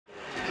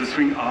the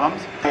swing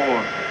arms for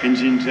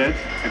engine jet,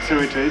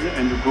 accelerated,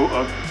 and go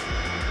up.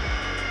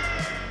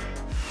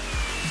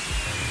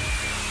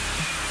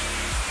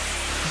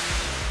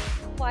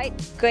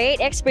 Quite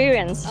great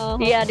experience.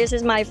 Yeah, this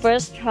is my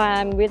first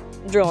time with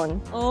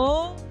drone.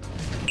 Oh.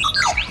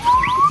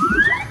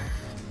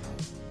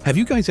 Have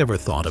you guys ever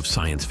thought of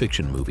science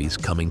fiction movies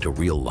coming to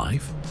real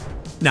life?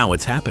 Now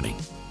it's happening.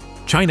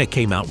 China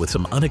came out with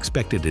some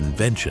unexpected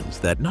inventions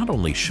that not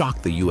only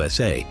shocked the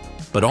USA,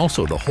 but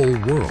also the whole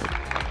world.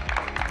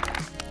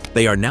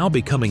 They are now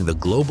becoming the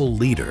global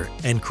leader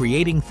and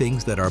creating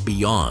things that are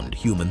beyond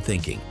human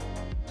thinking.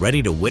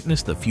 Ready to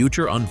witness the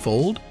future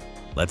unfold?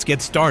 Let's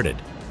get started.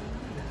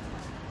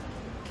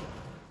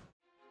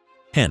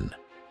 10.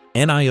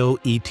 NIO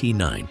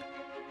ET9.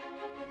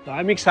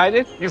 I'm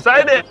excited.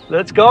 Excited!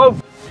 Let's go!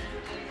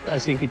 I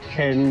think it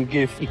can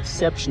give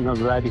exceptional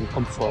riding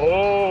comfort.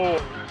 Oh!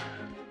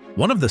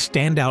 One of the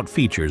standout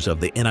features of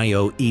the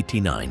NIO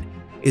ET9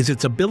 is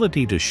its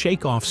ability to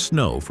shake off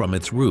snow from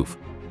its roof.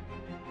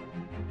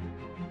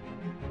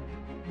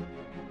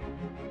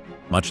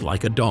 Much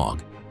like a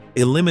dog,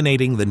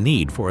 eliminating the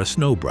need for a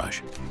snow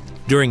brush.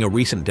 During a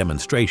recent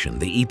demonstration,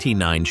 the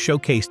ET9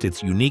 showcased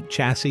its unique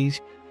chassis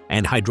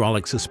and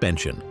hydraulic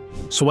suspension,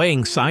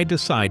 swaying side to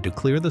side to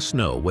clear the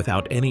snow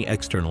without any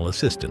external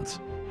assistance.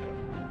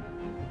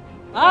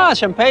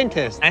 Champagne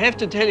test. I have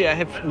to tell you, I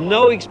have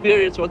no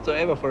experience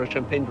whatsoever for a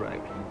champagne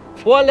drive.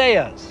 4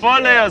 layers.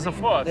 4 layers of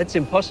force. That's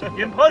impossible.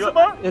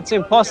 Impossible? It's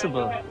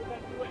impossible.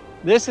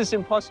 This is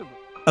impossible.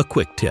 A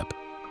quick tip.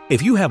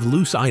 If you have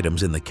loose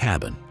items in the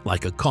cabin,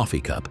 like a coffee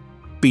cup,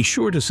 be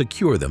sure to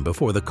secure them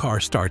before the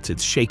car starts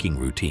its shaking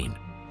routine.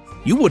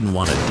 You wouldn't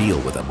want to deal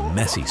with a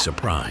messy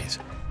surprise.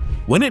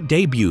 When it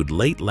debuted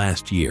late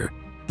last year,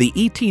 the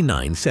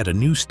ET9 set a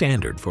new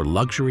standard for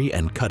luxury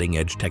and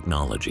cutting-edge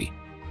technology.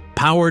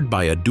 Powered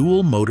by a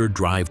dual-motor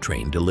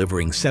drivetrain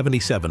delivering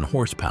 77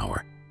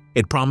 horsepower,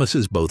 it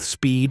promises both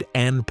speed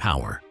and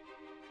power.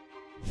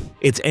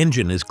 Its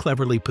engine is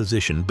cleverly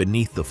positioned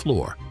beneath the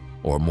floor,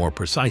 or more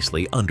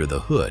precisely under the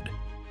hood.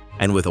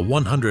 And with a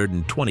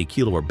 120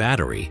 kWh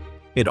battery,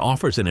 it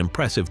offers an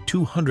impressive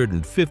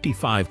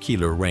 255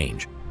 km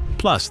range,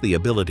 plus the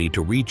ability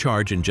to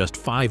recharge in just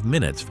 5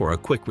 minutes for a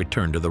quick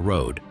return to the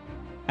road.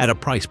 At a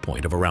price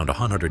point of around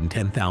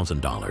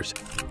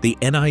 $110,000, the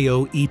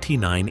NIO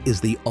ET9 is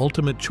the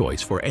ultimate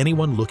choice for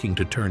anyone looking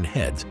to turn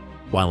heads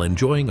while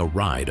enjoying a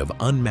ride of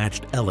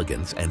unmatched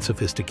elegance and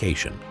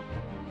sophistication.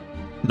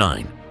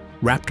 9.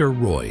 Raptor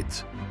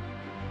Roids.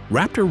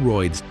 Raptor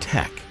Roids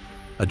Tech,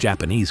 a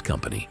Japanese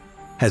company,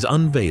 has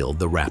unveiled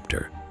the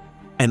Raptor,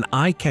 an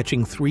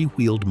eye-catching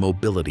 3-wheeled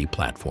mobility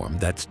platform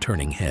that's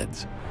turning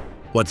heads.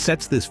 What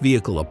sets this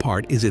vehicle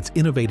apart is its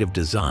innovative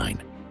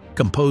design,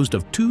 composed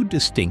of 2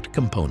 distinct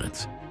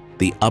components,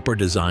 the upper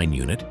design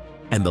unit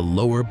and the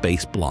lower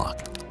base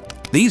block.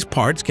 These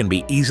parts can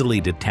be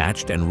easily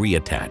detached and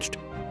reattached,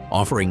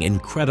 offering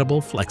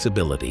incredible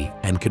flexibility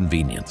and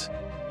convenience.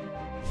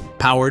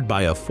 Powered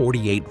by a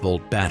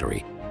 48-volt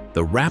battery,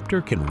 the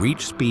Raptor can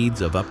reach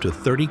speeds of up to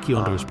 30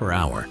 km per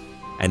hour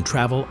and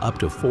travel up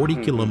to 40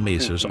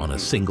 kilometers on a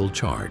single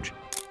charge.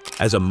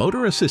 As a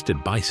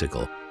motor-assisted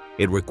bicycle,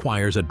 it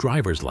requires a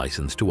driver's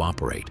license to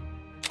operate.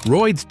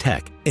 Roids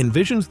Tech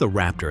envisions the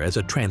Raptor as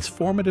a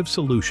transformative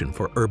solution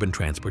for urban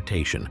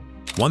transportation,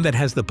 one that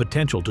has the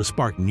potential to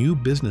spark new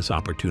business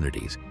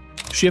opportunities,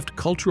 shift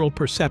cultural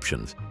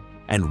perceptions,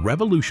 and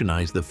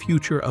revolutionize the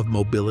future of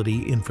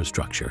mobility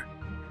infrastructure.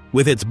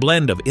 With its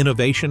blend of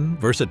innovation,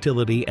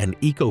 versatility, and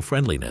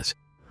eco-friendliness,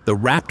 the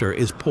Raptor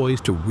is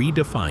poised to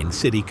redefine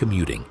city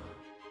commuting.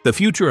 The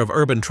future of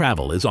urban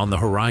travel is on the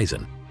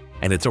horizon,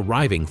 and it's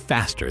arriving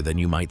faster than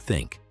you might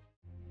think.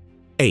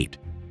 8.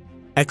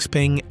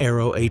 Xpeng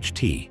Aero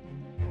HT.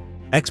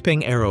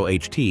 Xpeng Aero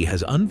HT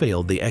has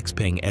unveiled the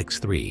Xpeng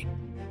X3,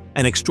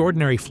 an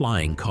extraordinary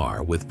flying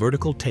car with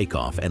vertical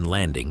takeoff and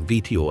landing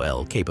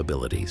VTOL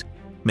capabilities,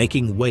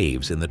 making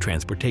waves in the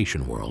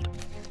transportation world.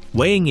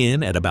 Weighing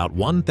in at about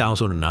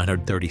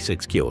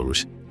 1,936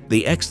 kilos,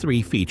 the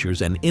X3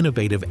 features an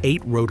innovative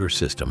 8-rotor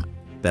system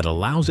that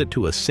allows it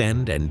to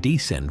ascend and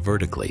descend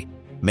vertically,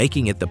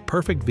 making it the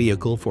perfect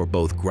vehicle for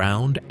both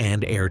ground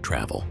and air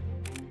travel.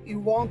 You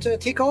want to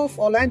take off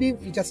or landing,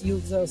 you just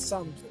use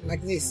some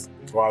like this.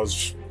 Wow,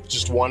 it's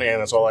just one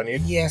hand, that's all I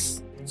need?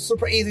 Yes,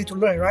 super easy to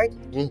learn, right?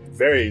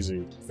 Very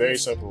easy, very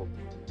simple.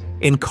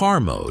 In car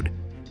mode,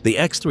 the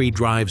X3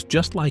 drives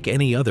just like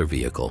any other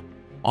vehicle,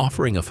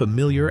 offering a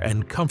familiar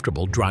and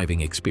comfortable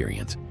driving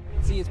experience.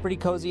 See, it's pretty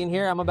cozy in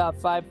here. I'm about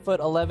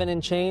 5'11"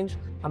 and change.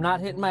 I'm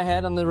not hitting my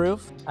head on the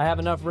roof. I have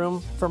enough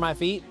room for my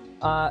feet.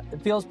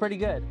 It feels pretty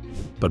good.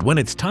 But when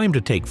it's time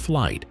to take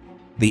flight,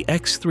 the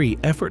X3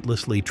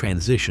 effortlessly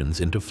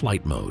transitions into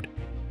flight mode,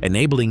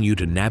 enabling you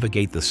to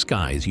navigate the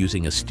skies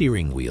using a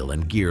steering wheel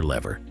and gear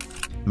lever,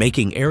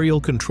 making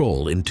aerial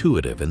control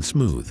intuitive and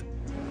smooth.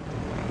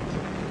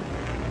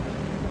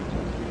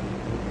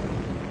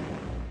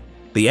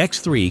 The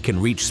X3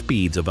 can reach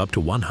speeds of up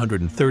to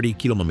 130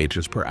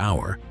 kilometers per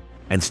hour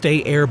and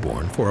stay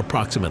airborne for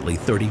approximately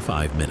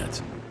 35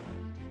 minutes.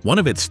 One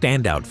of its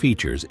standout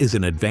features is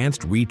an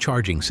advanced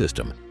recharging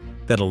system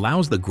that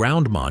allows the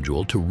ground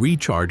module to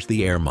recharge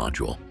the air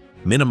module,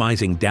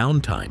 minimizing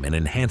downtime and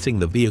enhancing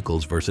the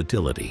vehicle's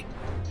versatility.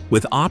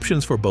 With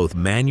options for both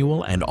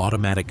manual and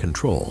automatic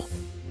control,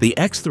 the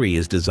X3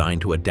 is designed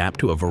to adapt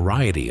to a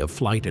variety of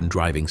flight and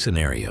driving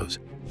scenarios.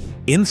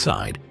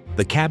 Inside,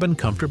 the cabin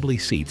comfortably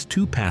seats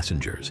 2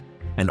 passengers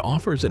and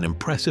offers an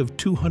impressive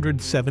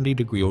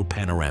 270-degree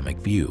panoramic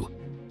view,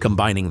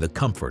 combining the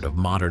comfort of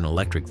modern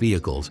electric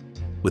vehicles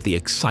with the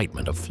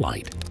excitement of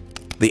flight.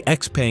 The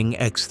Xpeng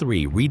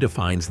X3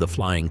 redefines the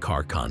flying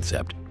car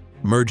concept,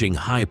 merging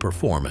high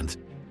performance,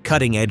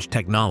 cutting-edge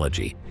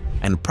technology,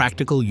 and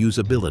practical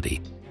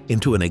usability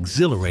into an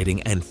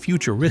exhilarating and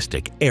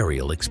futuristic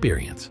aerial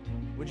experience.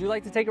 Would you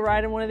like to take a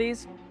ride in one of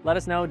these? Let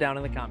us know down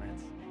in the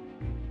comments.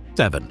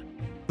 7.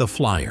 The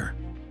Flyer.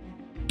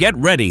 Get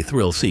ready,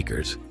 thrill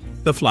seekers.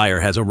 The Flyer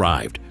has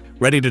arrived,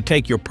 ready to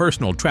take your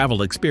personal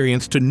travel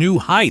experience to new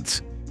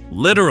heights.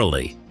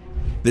 Literally.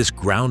 This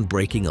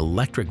groundbreaking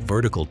electric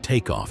vertical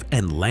takeoff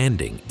and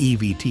landing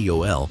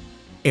 (eVTOL)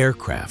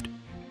 aircraft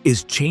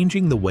is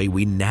changing the way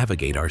we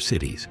navigate our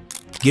cities,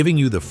 giving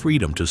you the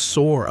freedom to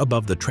soar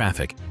above the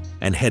traffic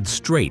and head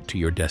straight to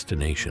your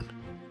destination.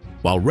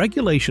 While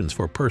regulations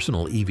for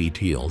personal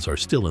eVTOLs are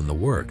still in the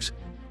works,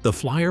 the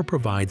Flyer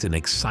provides an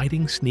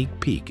exciting sneak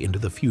peek into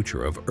the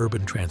future of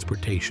urban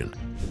transportation,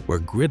 where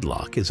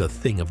gridlock is a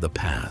thing of the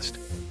past.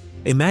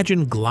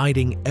 Imagine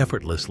gliding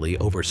effortlessly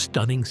over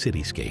stunning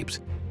cityscapes,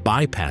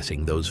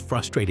 bypassing those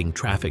frustrating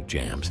traffic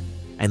jams,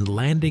 and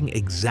landing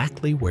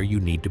exactly where you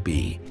need to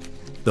be.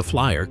 The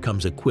Flyer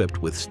comes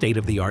equipped with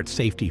state-of-the-art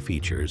safety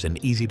features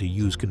and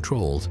easy-to-use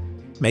controls,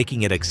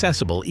 making it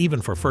accessible even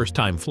for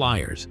first-time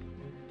flyers.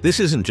 This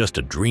isn't just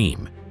a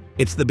dream.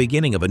 It's the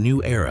beginning of a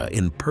new era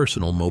in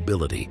personal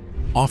mobility,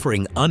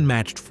 offering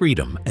unmatched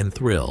freedom and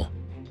thrill.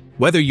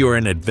 Whether you're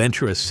an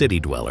adventurous city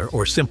dweller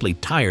or simply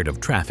tired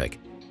of traffic,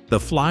 the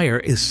Flyer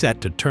is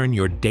set to turn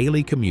your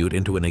daily commute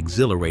into an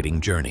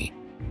exhilarating journey.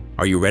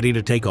 Are you ready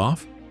to take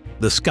off?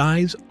 The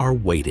skies are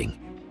waiting.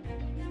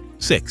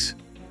 6.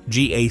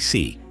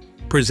 GAC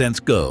presents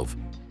Gove.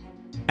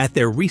 At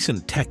their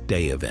recent Tech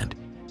Day event,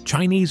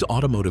 Chinese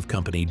automotive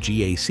company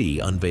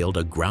GAC unveiled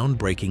a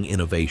groundbreaking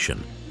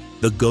innovation,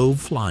 the Gove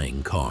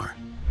flying car.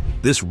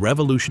 This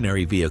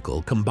revolutionary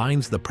vehicle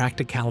combines the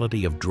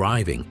practicality of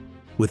driving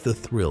with the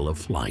thrill of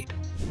flight,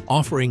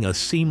 offering a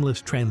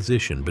seamless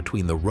transition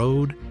between the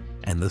road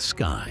and the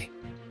sky.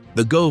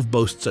 The Gove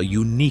boasts a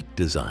unique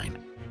design,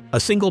 a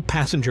single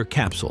passenger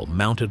capsule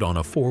mounted on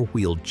a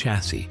 4-wheeled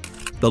chassis.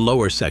 The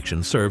lower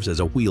section serves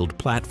as a wheeled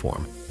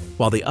platform,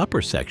 while the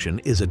upper section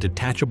is a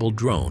detachable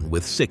drone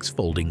with 6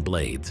 folding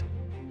blades.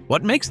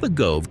 What makes the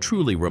Gove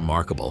truly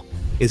remarkable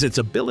is its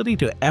ability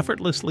to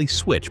effortlessly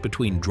switch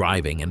between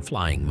driving and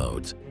flying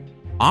modes.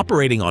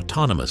 Operating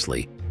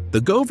autonomously,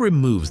 the Gove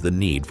removes the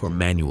need for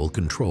manual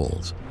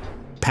controls.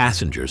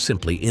 Passengers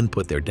simply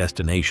input their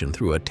destination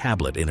through a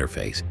tablet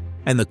interface,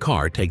 and the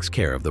car takes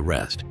care of the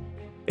rest.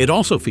 It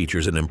also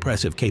features an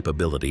impressive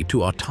capability to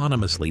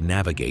autonomously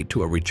navigate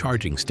to a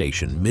recharging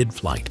station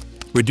mid-flight,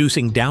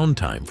 reducing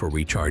downtime for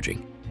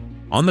recharging.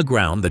 On the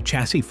ground, the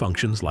chassis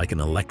functions like an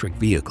electric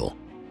vehicle,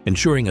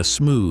 ensuring a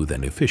smooth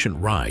and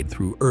efficient ride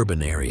through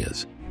urban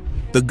areas.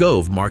 The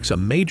Gove marks a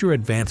major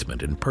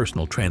advancement in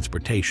personal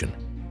transportation,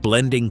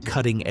 blending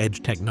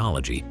cutting-edge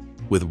technology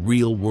with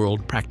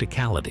real-world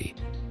practicality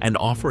and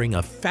offering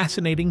a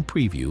fascinating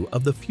preview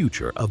of the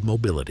future of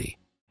mobility.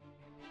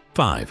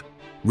 5.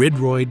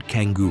 Redroid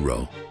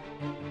Kanguro.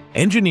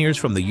 Engineers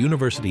from the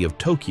University of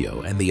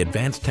Tokyo and the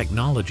Advanced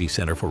Technology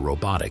Center for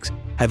Robotics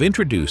have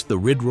introduced the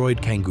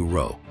Redroid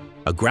Kanguro,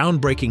 a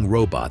groundbreaking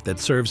robot that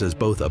serves as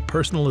both a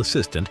personal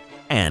assistant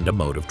and a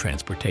mode of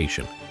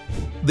transportation.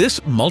 This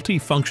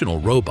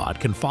multifunctional robot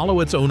can follow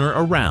its owner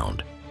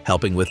around,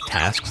 helping with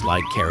tasks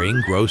like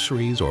carrying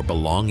groceries or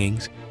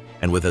belongings,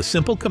 and with a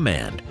simple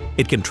command,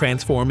 it can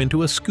transform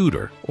into a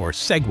scooter or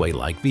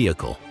Segway-like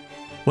vehicle.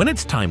 When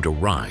it's time to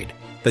ride,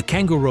 the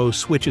Kanguro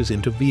switches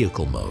into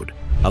vehicle mode,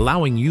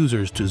 allowing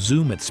users to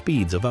zoom at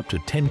speeds of up to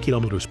 10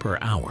 kilometers per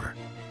hour.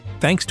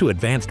 Thanks to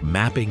advanced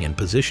mapping and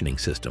positioning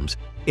systems,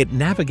 it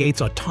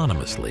navigates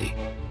autonomously,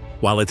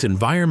 while its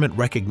environment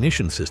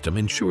recognition system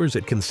ensures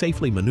it can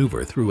safely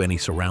maneuver through any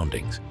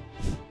surroundings.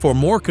 For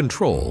more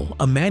control,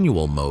 a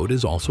manual mode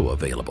is also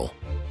available.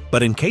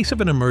 But in case of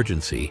an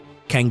emergency,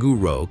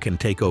 Kanguro can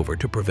take over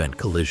to prevent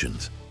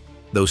collisions.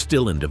 Though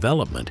still in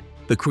development,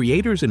 the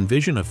creators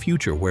envision a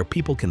future where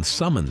people can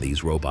summon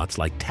these robots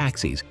like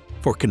taxis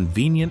for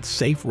convenient,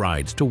 safe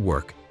rides to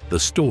work, the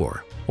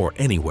store, or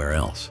anywhere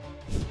else.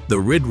 The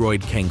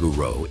Redroid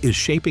Kanguro is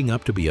shaping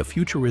up to be a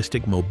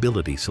futuristic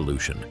mobility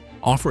solution,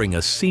 offering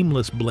a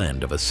seamless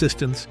blend of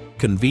assistance,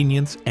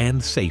 convenience,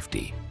 and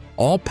safety,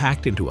 all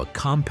packed into a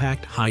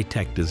compact,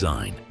 high-tech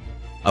design.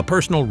 A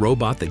personal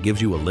robot that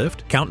gives you a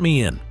lift? Count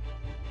me in.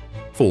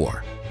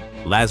 4.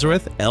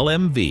 Lazareth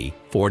LMV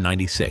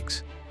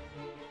 496.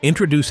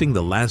 Introducing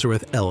the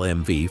Lazareth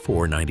LMV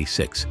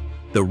 496,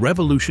 the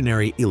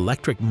revolutionary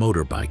electric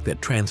motorbike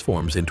that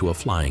transforms into a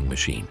flying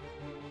machine.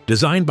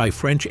 Designed by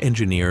French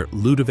engineer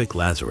Ludovic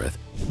Lazareth,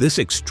 this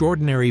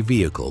extraordinary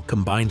vehicle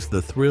combines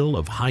the thrill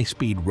of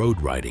high-speed road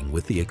riding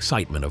with the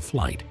excitement of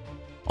flight.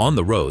 On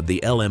the road, the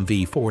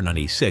LMV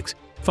 496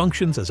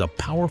 functions as a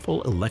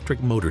powerful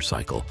electric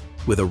motorcycle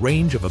with a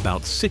range of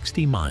about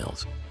 60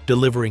 miles,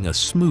 delivering a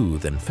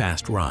smooth and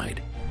fast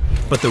ride.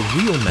 But the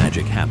real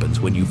magic happens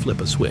when you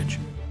flip a switch.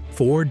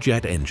 4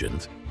 jet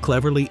engines,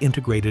 cleverly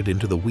integrated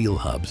into the wheel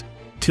hubs,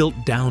 tilt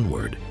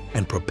downward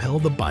and propel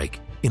the bike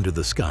into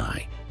the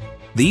sky.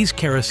 These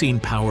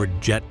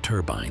kerosene-powered jet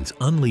turbines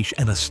unleash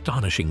an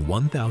astonishing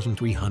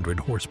 1,300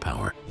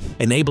 horsepower,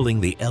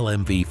 enabling the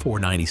LMV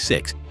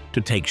 496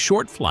 to take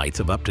short flights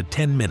of up to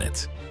 10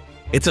 minutes.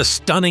 It's a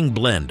stunning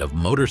blend of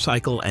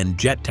motorcycle and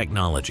jet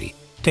technology,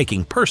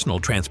 taking personal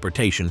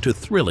transportation to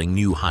thrilling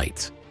new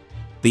heights.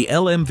 The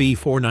LMV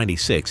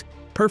 496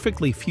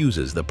 perfectly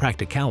fuses the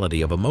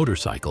practicality of a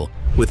motorcycle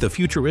with the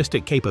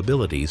futuristic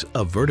capabilities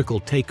of vertical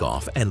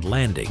takeoff and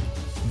landing,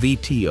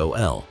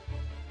 VTOL.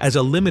 As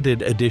a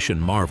limited edition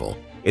marvel,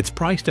 it's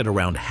priced at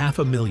around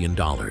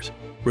 $500,000,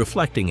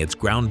 reflecting its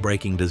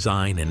groundbreaking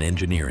design and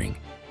engineering.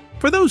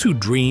 For those who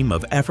dream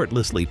of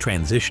effortlessly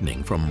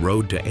transitioning from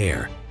road to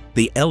air,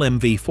 the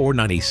LMV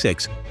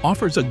 496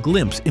 offers a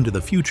glimpse into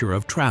the future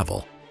of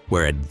travel,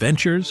 where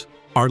adventures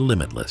are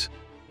limitless.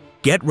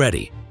 Get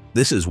ready.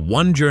 This is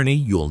one journey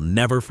you'll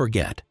never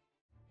forget.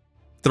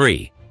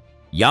 3.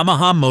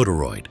 Yamaha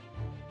Motoroid.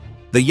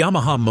 The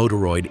Yamaha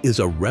Motoroid is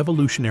a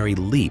revolutionary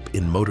leap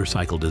in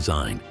motorcycle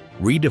design,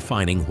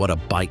 redefining what a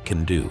bike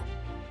can do.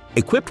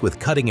 Equipped with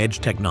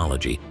cutting-edge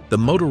technology, the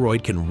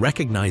Motoroid can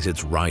recognize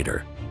its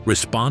rider,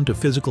 respond to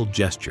physical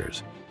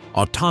gestures,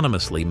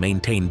 autonomously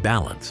maintain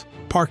balance,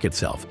 park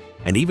itself,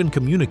 and even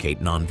communicate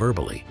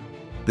non-verbally.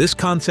 This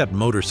concept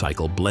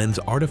motorcycle blends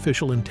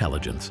artificial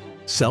intelligence,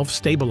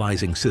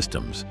 self-stabilizing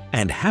systems,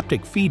 and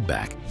haptic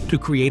feedback to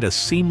create a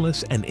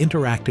seamless and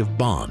interactive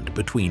bond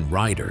between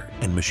rider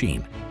and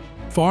machine.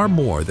 Far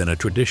more than a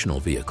traditional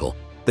vehicle,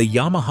 the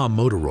Yamaha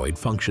Motoroid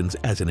functions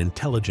as an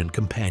intelligent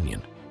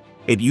companion.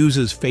 It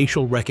uses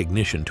facial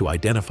recognition to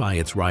identify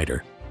its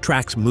rider,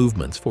 tracks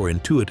movements for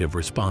intuitive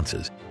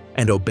responses,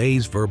 and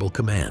obeys verbal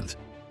commands,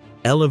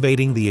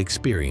 elevating the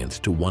experience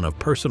to one of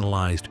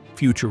personalized,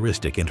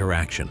 futuristic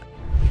interaction.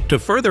 To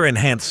further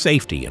enhance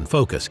safety and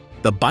focus,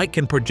 the bike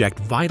can project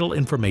vital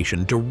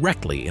information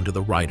directly into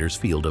the rider's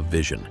field of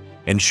vision,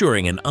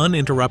 ensuring an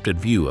uninterrupted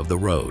view of the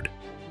road.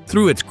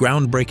 Through its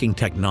groundbreaking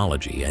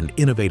technology and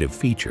innovative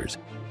features,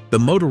 the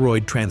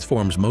Motoroid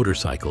transforms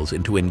motorcycles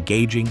into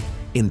engaging,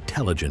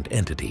 intelligent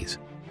entities.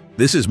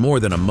 This is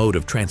more than a mode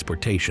of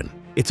transportation,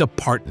 it's a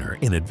partner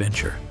in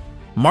adventure,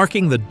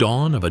 marking the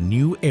dawn of a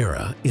new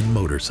era in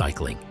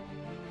motorcycling.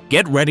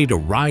 Get ready to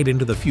ride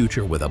into the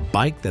future with a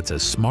bike that's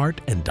as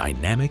smart and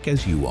dynamic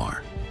as you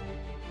are.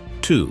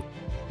 2.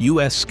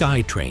 US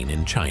SkyTrain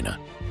in China.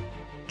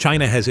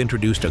 China has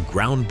introduced a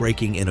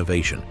groundbreaking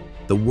innovation,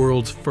 the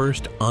world's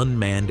first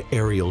unmanned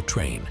aerial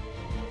train.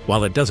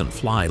 While it doesn't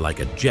fly like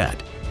a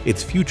jet,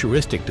 its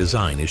futuristic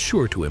design is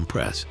sure to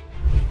impress.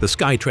 The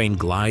SkyTrain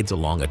glides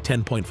along a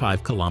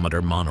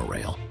 10.5-kilometer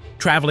monorail,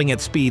 traveling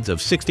at speeds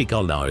of 60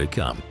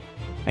 km/h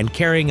and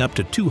carrying up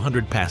to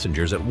 200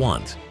 passengers at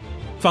once,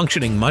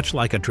 functioning much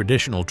like a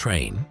traditional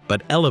train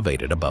but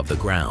elevated above the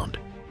ground.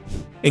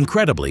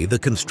 Incredibly, the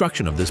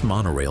construction of this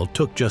monorail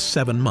took just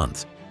 7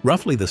 months,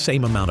 roughly the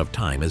same amount of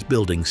time as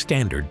building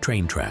standard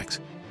train tracks.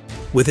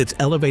 With its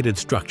elevated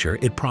structure,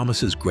 it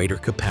promises greater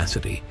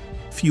capacity,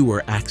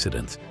 fewer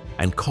accidents,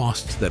 and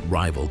costs that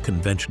rival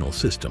conventional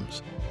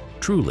systems.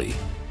 Truly,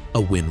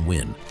 a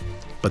win-win.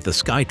 But the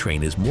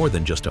SkyTrain is more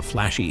than just a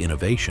flashy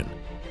innovation.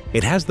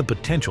 It has the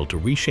potential to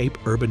reshape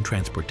urban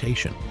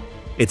transportation.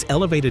 Its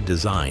elevated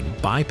design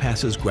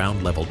bypasses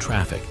ground-level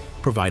traffic,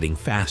 providing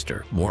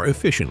faster, more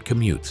efficient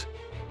commutes.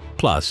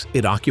 Plus,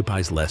 it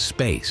occupies less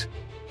space,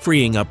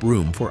 freeing up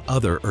room for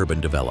other urban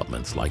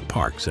developments like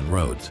parks and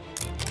roads.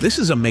 This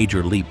is a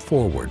major leap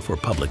forward for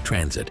public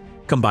transit,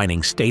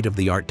 combining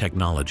state-of-the-art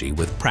technology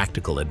with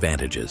practical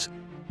advantages,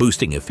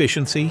 boosting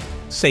efficiency,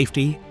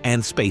 safety,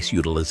 and space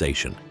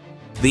utilization.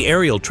 The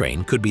aerial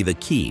train could be the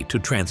key to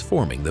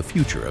transforming the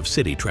future of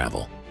city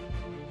travel.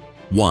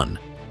 1.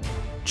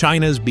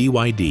 China's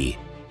BYD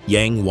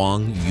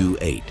Yangwang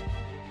U8.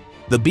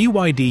 The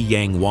BYD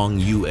Yangwang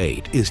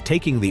U8 is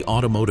taking the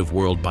automotive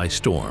world by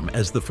storm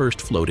as the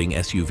first floating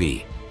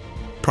SUV.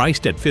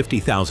 Priced at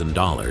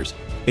 $50,000,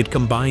 it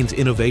combines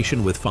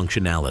innovation with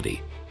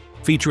functionality,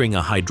 featuring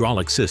a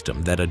hydraulic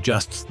system that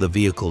adjusts the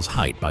vehicle's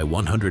height by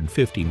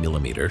 150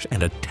 millimeters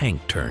and a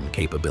tank turn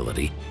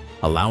capability,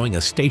 allowing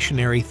a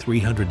stationary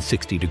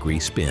 360-degree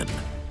spin.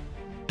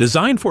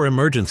 Designed for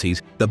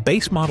emergencies, the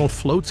base model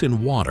floats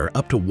in water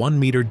up to 1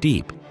 meter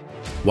deep,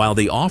 while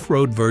the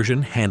off-road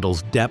version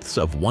handles depths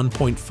of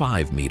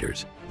 1.5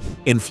 meters.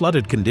 In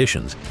flooded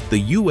conditions,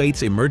 the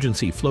U8's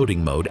emergency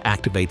floating mode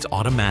activates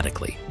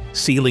automatically,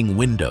 sealing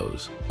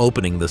windows,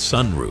 opening the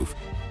sunroof,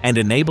 and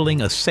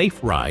enabling a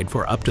safe ride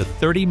for up to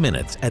 30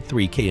 minutes at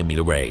 3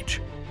 km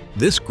range.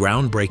 This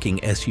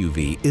groundbreaking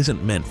SUV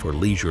isn't meant for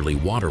leisurely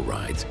water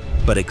rides,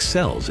 but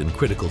excels in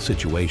critical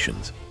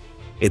situations.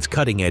 Its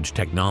cutting-edge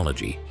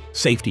technology,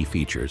 safety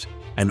features,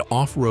 and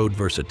off-road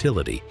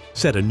versatility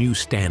set a new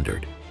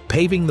standard,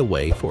 paving the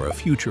way for a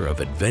future of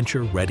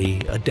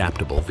adventure-ready,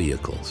 adaptable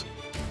vehicles.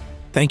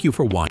 Thank you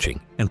for watching,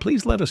 and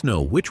please let us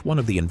know which one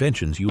of the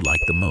inventions you like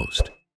the most.